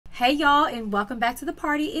Hey y'all, and welcome back to the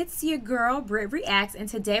party. It's your girl BrittReacts, and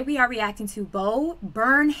today we are reacting to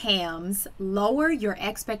Burnham's Lower Your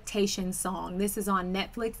Expectations song. This is on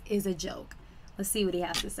Netflix. Is a joke. Let's see what he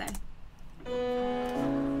has to say.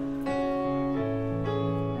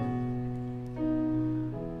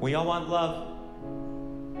 We all want love.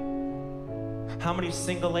 How many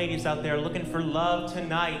single ladies out there looking for love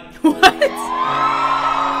tonight? What?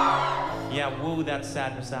 Yeah, woo that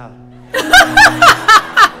sadness out.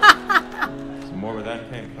 More where that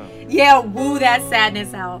came from. Yeah, woo that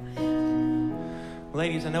sadness out.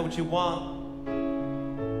 Ladies, I know what you want.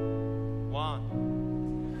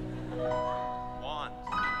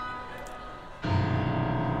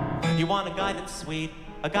 You want a guy that's sweet,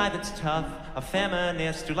 a guy that's tough, a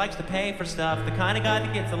feminist who likes to pay for stuff, the kind of guy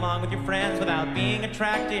that gets along with your friends without being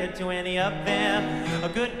attracted to any of them. A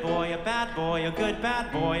good boy, a bad boy, a good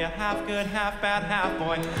bad boy, a half good, half bad, half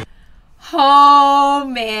boy. Oh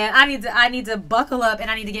man, I need to buckle up, and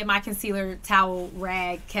I need to get my concealer towel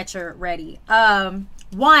rag catcher ready. One,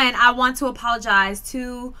 I want to apologize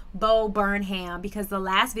to Burnham because the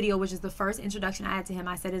last video, which is the first introduction I had to him,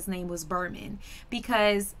 I said his name was Burnham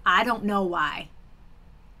because I don't know why.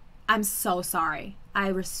 I'm so sorry. I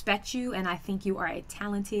respect you, and I think you are a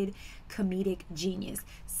talented comedic genius.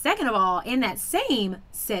 Second of all, in that same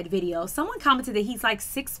said video, someone commented that he's like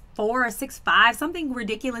 6'4" or 6'5", something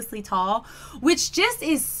ridiculously tall, which just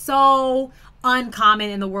is so uncommon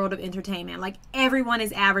in the world of entertainment. Like, everyone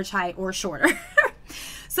is average height or shorter.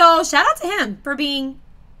 So shout out to him for being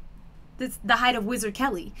the height of Wizard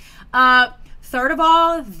Kelly. Third of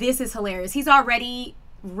all, this is hilarious. He's already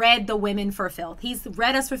read the women for filth. He's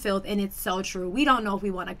read us for filth, and it's so true. We don't know if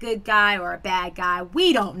we want a good guy or a bad guy.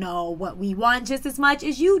 We don't know what we want just as much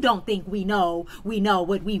as you don't think we know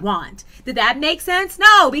what we want. Did that make sense?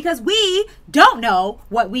 No, because we don't know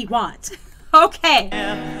what we want. Okay.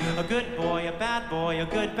 A good boy, a bad boy, a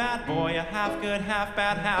good bad boy, a half good, half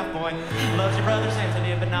bad, half boy. Loves your brother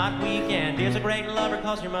sensitive but not weekend. Is a great lover,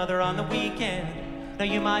 calls your mother on the weekend. Now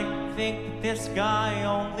you might think that this guy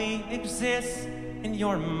only exists in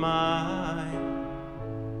your mind.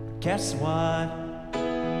 Guess what?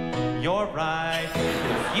 You're right.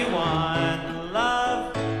 If you want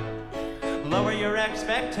love, lower your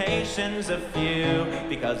expectations a few,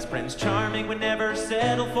 because Prince Charming would never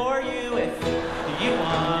settle for you. If you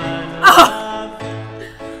want love,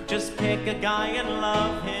 just pick a guy and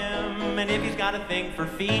love him. And if he's got a thing for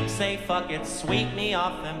feet, say fuck it, sweep me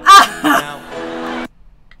off them. Now,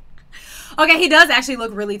 okay, he does actually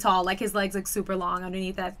look really tall. Like, his legs look super long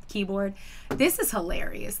underneath that keyboard. This is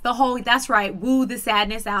hilarious. The whole, that's right, woo the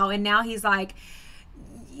sadness out. And now he's like,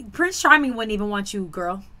 Prince Charming wouldn't even want you,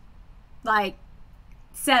 girl. Like,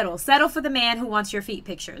 settle for the man who wants your feet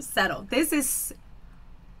pictures. Settle. This is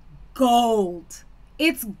gold.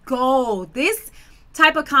 It's gold. This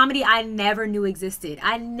type of comedy I never knew existed.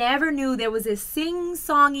 I never knew there was a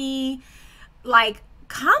sing-songy like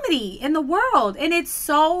comedy in the world, and it's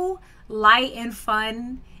so light and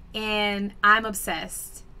fun, and I'm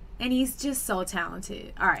obsessed. And he's just so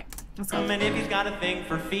talented. All right, let's go. And if he's got a thing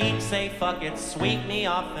for feet, say fuck it, sweep me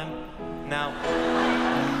off them. Now,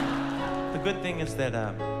 the good thing is that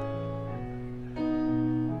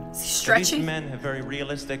stretching. These men have very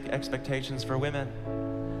realistic expectations for women.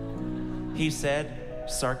 He said,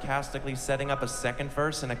 sarcastically setting up a second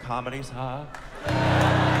verse in a comedy's hub.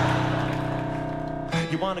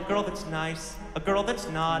 You want a girl that's nice, a girl that's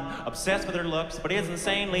not obsessed with her looks, but is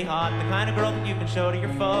insanely hot. The kind of girl that you can show to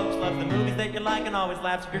your folks, loves the movies that you like and always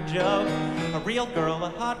laughs at your jokes. A real girl, a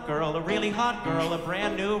hot girl, a really hot girl, a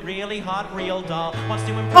brand new, really hot, real doll. Wants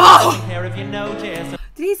to impress, doesn't care if you notice.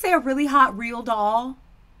 Did he say a really hot, real doll?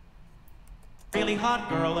 Really hot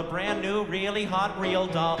girl, a brand new, really hot, real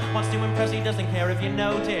doll. Wants to impress, he doesn't care if you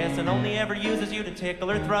notice, and only ever uses you to tickle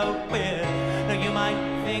her throat with. Now you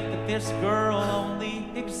might think that this girl only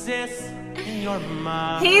exists in your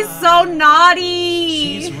mind. He's so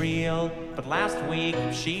naughty. She's real, but last week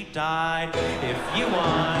she died. If you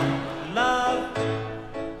want love,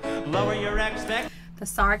 lower your expectations. The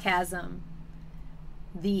sarcasm,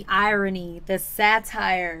 the irony, the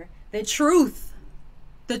satire, the truth.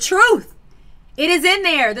 The truth. It is in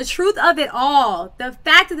there. The truth of it all. The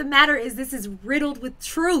fact of the matter is, this is riddled with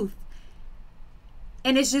truth.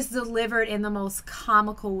 And it's just delivered in the most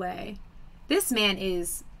comical way. This man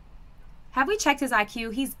is... Have we checked his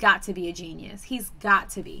IQ? He's got to be a genius. He's got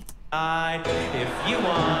to be. If you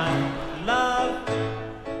want love,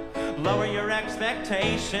 lower your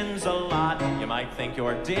expectations a lot. You might think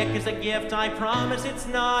your dick is a gift. I promise it's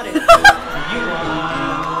not. If you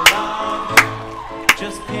want love,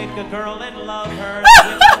 Just pick a girl and love her.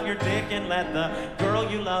 Whip up your dick and let the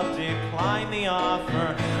girl you love decline the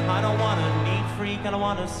offer. I don't want a neat freak, I don't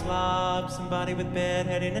want a slob. Somebody with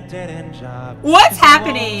bedhead in a dead-end job. What's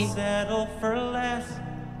happening? We won't settle for less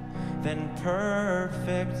than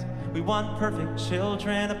perfect. We want perfect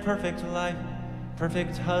children, a perfect life,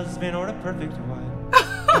 perfect husband or a perfect wife.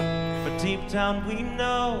 But deep down we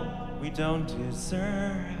know we don't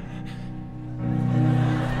deserve.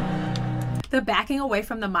 The backing away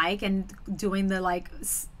from the mic and doing the like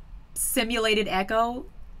simulated echo,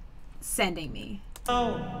 sending me.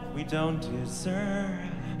 Oh, we don't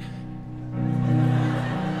deserve.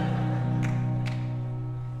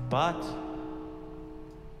 But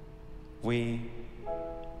we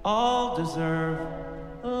all deserve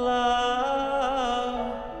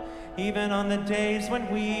love, even on the days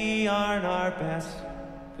when we aren't our best.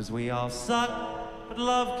 'Cause we all suck, but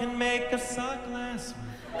love can make us suck less.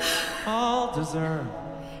 All deserve.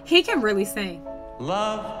 He can really sing.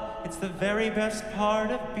 Love, it's the very best part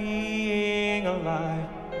of being alive.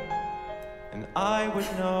 And I would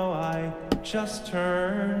know I just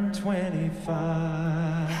turned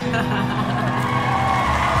 25.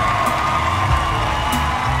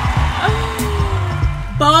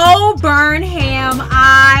 Bo Burnham,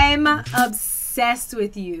 I'm obsessed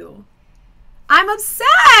with you. I'm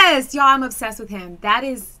obsessed. Y'all, I'm obsessed with him. That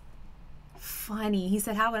is funny. He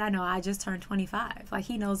said, how would I know? I just turned 25. Like,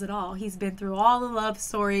 he knows it all. He's been through all the love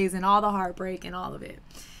stories and all the heartbreak and all of it.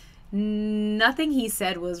 Nothing he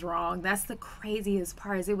said was wrong. That's the craziest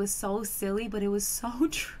part. Is it was so silly, but it was so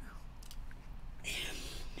true.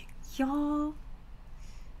 Y'all,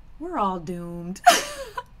 we're all doomed.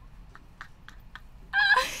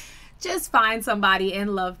 Just find somebody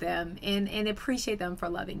and love them and appreciate them for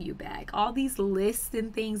loving you back. All these lists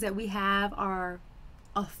and things that we have are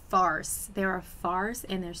a farce. They're a farce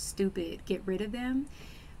and they're stupid. Get rid of them.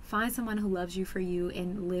 Find someone who loves you for you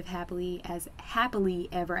and live happily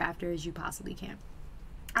ever after as you possibly can.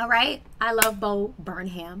 All right. I love Bo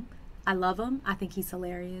Burnham. I love him. I think he's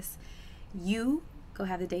hilarious. You go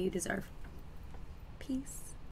have the day you deserve. Peace.